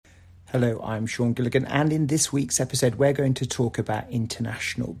Hello, I'm Sean Gilligan, and in this week's episode, we're going to talk about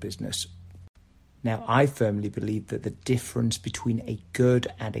international business. Now, I firmly believe that the difference between a good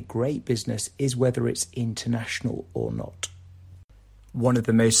and a great business is whether it's international or not. One of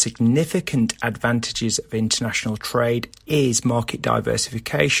the most significant advantages of international trade is market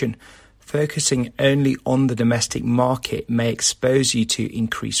diversification. Focusing only on the domestic market may expose you to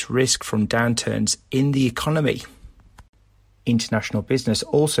increased risk from downturns in the economy. International business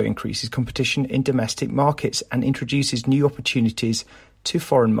also increases competition in domestic markets and introduces new opportunities to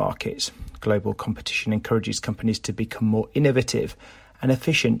foreign markets. Global competition encourages companies to become more innovative and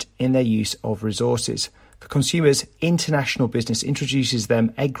efficient in their use of resources. For consumers, international business introduces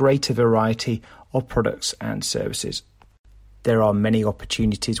them a greater variety of products and services. There are many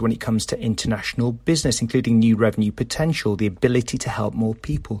opportunities when it comes to international business, including new revenue potential, the ability to help more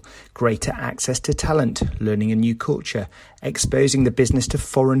people, greater access to talent, learning a new culture, exposing the business to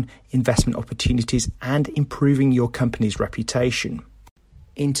foreign investment opportunities, and improving your company's reputation.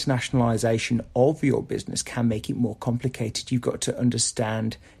 Internationalization of your business can make it more complicated. You've got to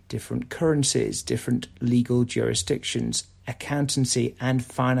understand different currencies, different legal jurisdictions, accountancy and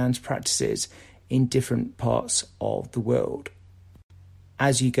finance practices in different parts of the world.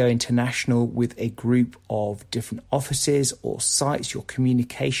 As you go international with a group of different offices or sites, your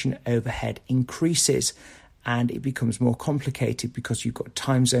communication overhead increases and it becomes more complicated because you've got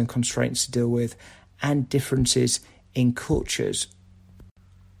time zone constraints to deal with and differences in cultures.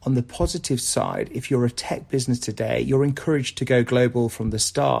 On the positive side, if you're a tech business today, you're encouraged to go global from the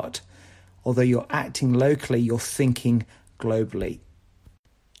start. Although you're acting locally, you're thinking globally.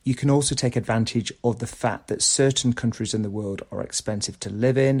 You can also take advantage of the fact that certain countries in the world are expensive to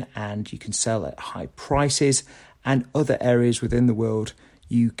live in and you can sell at high prices, and other areas within the world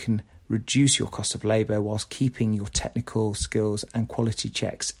you can reduce your cost of labour whilst keeping your technical skills and quality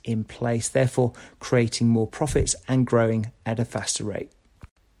checks in place, therefore creating more profits and growing at a faster rate.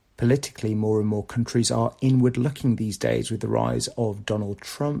 Politically, more and more countries are inward looking these days with the rise of Donald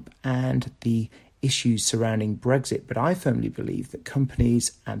Trump and the issues surrounding Brexit, but I firmly believe that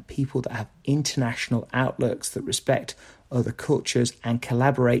companies and people that have international outlooks that respect other cultures and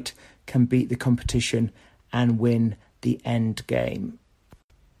collaborate can beat the competition and win the end game.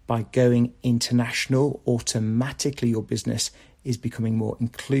 By going international, automatically your business is becoming more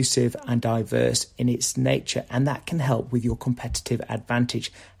inclusive and diverse in its nature, and that can help with your competitive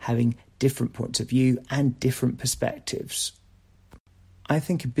advantage, having different points of view and different perspectives. I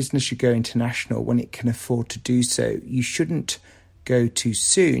think a business should go international when it can afford to do so. You shouldn't go too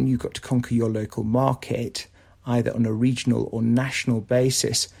soon. You've got to conquer your local market, either on a regional or national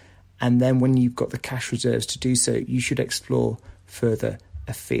basis. And then when you've got the cash reserves to do so, you should explore further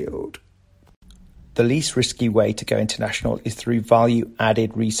afield. The least risky way to go international is through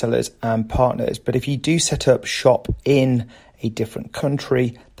value-added resellers and partners. But if you do set up shop in a different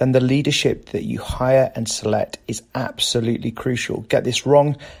country, then the leadership that you hire and select is absolutely crucial. Get this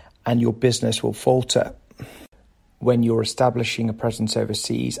wrong and your business will falter. When you're establishing a presence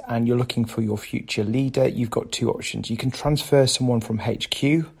overseas and you're looking for your future leader, you've got two options. You can transfer someone from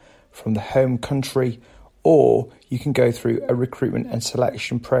HQ, from the home country, or you can go through a recruitment and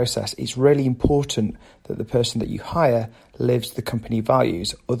selection process. It's really important that the person that you hire lives the company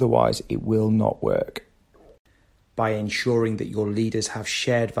values, otherwise it will not work. By ensuring that your leaders have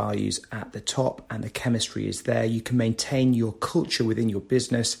shared values at the top and the chemistry is there, you can maintain your culture within your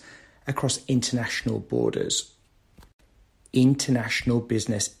business across international borders. International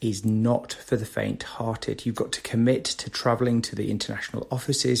business is not for the faint-hearted. You've got to commit to travelling to the international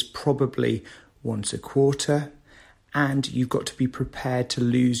offices probably once a quarter, and you've got to be prepared to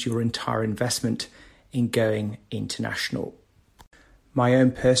lose your entire investment in going international. My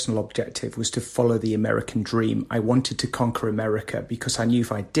own personal objective was to follow the American dream. I wanted to conquer America because I knew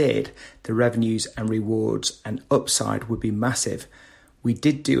if I did, the revenues and rewards and upside would be massive. We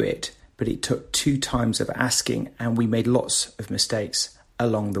did do it, but it took 2 times of asking and we made lots of mistakes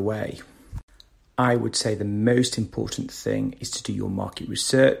along the way. I would say the most important thing is to do your market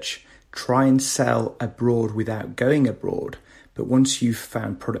research, try and sell abroad without going abroad. But once you've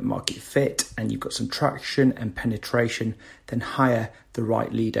found product market fit and you've got some traction and penetration, then hire the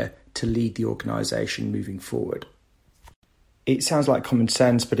right leader to lead the organization moving forward. It sounds like common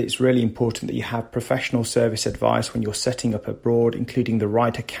sense, but it's really important that you have professional service advice when you're setting up abroad, including the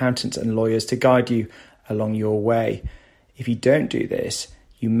right accountants and lawyers to guide you along your way. If you don't do this,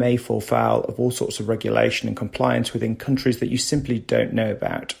 you may fall foul of all sorts of regulation and compliance within countries that you simply don't know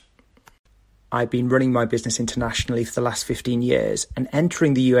about. I've been running my business internationally for the last 15 years, and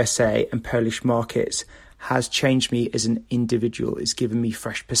entering the USA and Polish markets has changed me as an individual. It's given me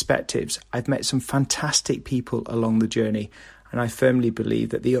fresh perspectives. I've met some fantastic people along the journey, and I firmly believe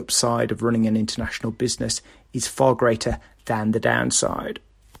that the upside of running an international business is far greater than the downside.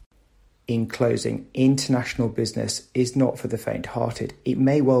 In closing, international business is not for the faint-hearted. It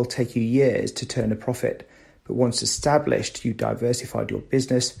may well take you years to turn a profit, but once established, you've diversified your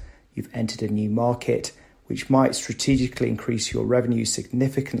business, you've entered a new market, which might strategically increase your revenue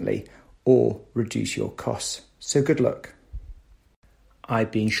significantly or reduce your costs. So good luck.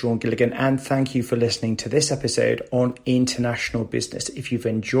 I've been Sean Gilligan, and thank you for listening to this episode on international business. If you've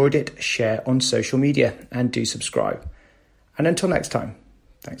enjoyed it, share on social media and do subscribe. And until next time,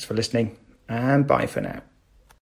 thanks for listening and bye for now.